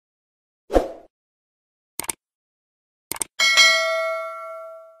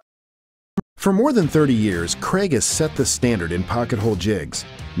For more than 30 years, Kreg has set the standard in pocket-hole jigs.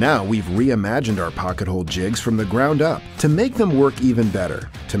 Now we've reimagined our pocket-hole jigs from the ground up to make them work even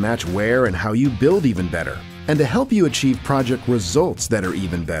better, to match where and how you build even better, and to help you achieve project results that are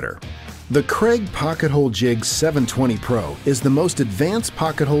even better. The Kreg Pocket-Hole Jig 720 Pro is the most advanced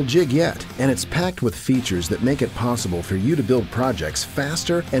pocket-hole jig yet, and it's packed with features that make it possible for you to build projects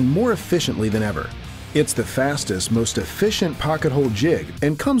faster and more efficiently than ever. It's the fastest, most efficient pocket-hole jig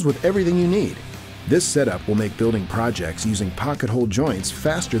and comes with everything you need. This setup will make building projects using pocket-hole joints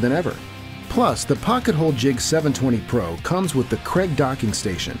faster than ever. Plus, the Pocket-Hole Jig 720 Pro comes with the Kreg Docking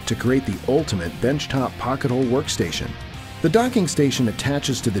Station to create the ultimate benchtop pocket-hole workstation. The docking station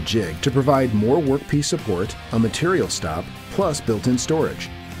attaches to the jig to provide more workpiece support, a material stop, plus built-in storage.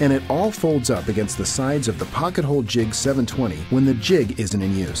 And it all folds up against the sides of the Pocket-Hole Jig 720 when the jig isn't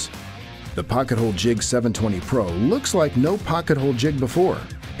in use. The Pocket-Hole Jig 720 Pro looks like no pocket-hole jig before,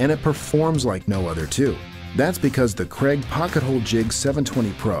 and it performs like no other too. That's because the Kreg Pocket-Hole Jig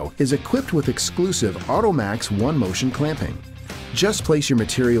 720 Pro is equipped with exclusive Automaxx one-motion clamping. Just place your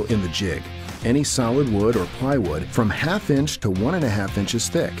material in the jig, any solid wood or plywood from 1/2 inch to 1.5 inches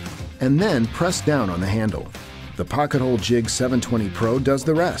thick, and then press down on the handle. The Pocket-Hole Jig 720 Pro does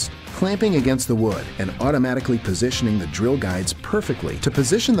the rest, clamping against the wood and automatically positioning the drill guides perfectly to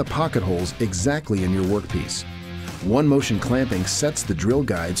position the pocket holes exactly in your workpiece. One motion clamping sets the drill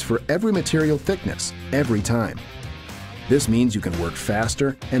guides for every material thickness, every time. This means you can work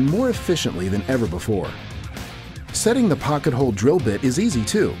faster and more efficiently than ever before. Setting the pocket hole drill bit is easy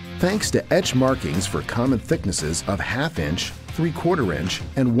too, thanks to etch markings for common thicknesses of 1/2 inch, 3/4 inch,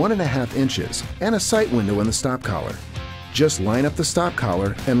 and 1.5 inches, and a sight window in the stop collar. Just line up the stop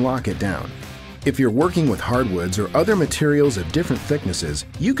collar and lock it down. If you're working with hardwoods or other materials of different thicknesses,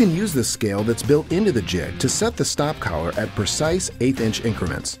 you can use the scale that's built into the jig to set the stop collar at precise 1/8 inch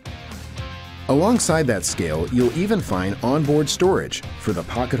increments. Alongside that scale, you'll even find onboard storage for the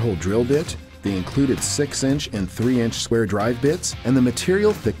pocket hole drill bit, the included 6 inch and 3 inch square drive bits, and the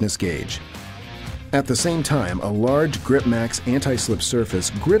material thickness gauge. At the same time, a large GripMaxx anti-slip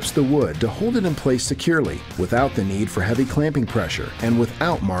surface grips the wood to hold it in place securely without the need for heavy clamping pressure and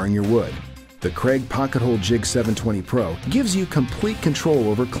without marring your wood. The Kreg Pocket-Hole Jig 720 Pro gives you complete control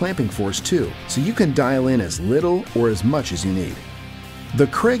over clamping force too, so you can dial in as little or as much as you need. The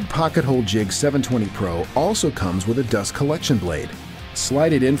Kreg Pocket-Hole Jig 720 Pro also comes with a dust collection blade.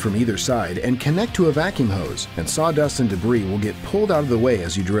 Slide it in from either side and connect to a vacuum hose, and sawdust and debris will get pulled out of the way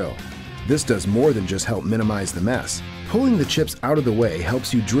as you drill. This does more than just help minimize the mess. Pulling the chips out of the way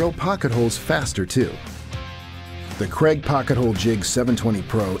helps you drill pocket holes faster too. The Kreg Pocket-Hole Jig 720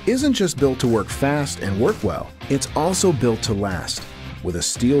 Pro isn't just built to work fast and work well, it's also built to last. With a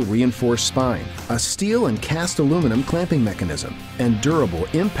steel reinforced spine, a steel and cast aluminum clamping mechanism, and durable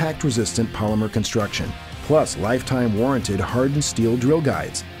impact-resistant polymer construction, plus lifetime warranted hardened steel drill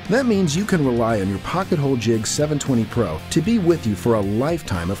guides. That means you can rely on your Pocket-Hole Jig 720 Pro to be with you for a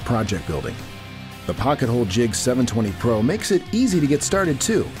lifetime of project building. The Pocket-Hole Jig 720 Pro makes it easy to get started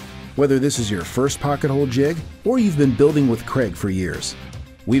too, whether this is your first pocket-hole jig or you've been building with Kreg for years.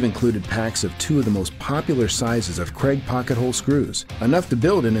 We've included packs of 2 of the most popular sizes of Kreg pocket-hole screws, enough to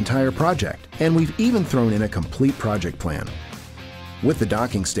build an entire project, and we've even thrown in a complete project plan. With the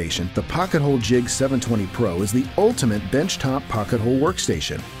docking station, the Pocket-Hole Jig 720 Pro is the ultimate benchtop pocket-hole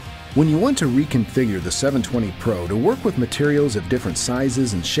workstation. When you want to reconfigure the 720 Pro to work with materials of different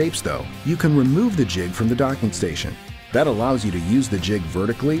sizes and shapes though, you can remove the jig from the docking station. That allows you to use the jig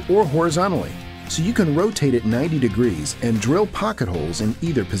vertically or horizontally, so you can rotate it 90 degrees and drill pocket holes in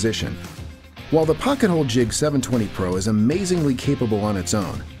either position. While the Pocket-Hole Jig 720 Pro is amazingly capable on its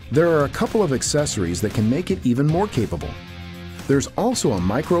own, there are a couple of accessories that can make it even more capable. There's also a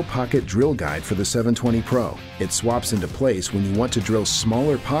micro pocket drill guide for the 720 Pro. It swaps into place when you want to drill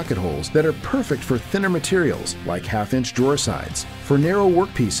smaller pocket holes that are perfect for thinner materials like 1/2 inch drawer sides, for narrow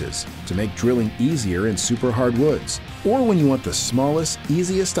workpieces, to make drilling easier in super hard woods, or when you want the smallest,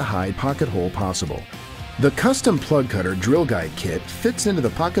 easiest to hide pocket hole possible. The custom plug cutter drill guide kit fits into the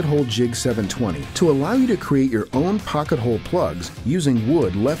Pocket-Hole Jig 720 to allow you to create your own pocket hole plugs using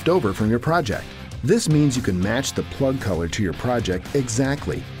wood left over from your project. This means you can match the plug color to your project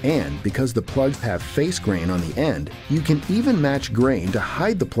exactly, and because the plugs have face grain on the end, you can even match grain to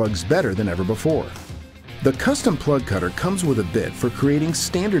hide the plugs better than ever before. The custom plug cutter comes with a bit for creating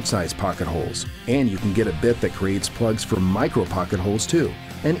standard size pocket holes, and you can get a bit that creates plugs for micro pocket holes too,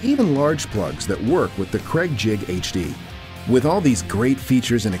 and even large plugs that work with the Kreg Jig HD. With all these great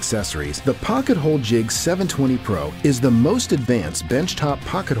features and accessories, the Pocket-Hole Jig 720 Pro is the most advanced benchtop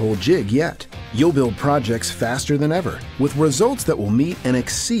pocket hole jig yet. You'll build projects faster than ever, with results that will meet and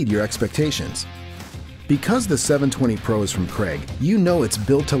exceed your expectations. Because the 720 Pro is from Kreg, you know it's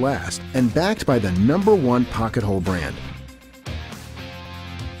built to last and backed by the #1 pocket hole brand.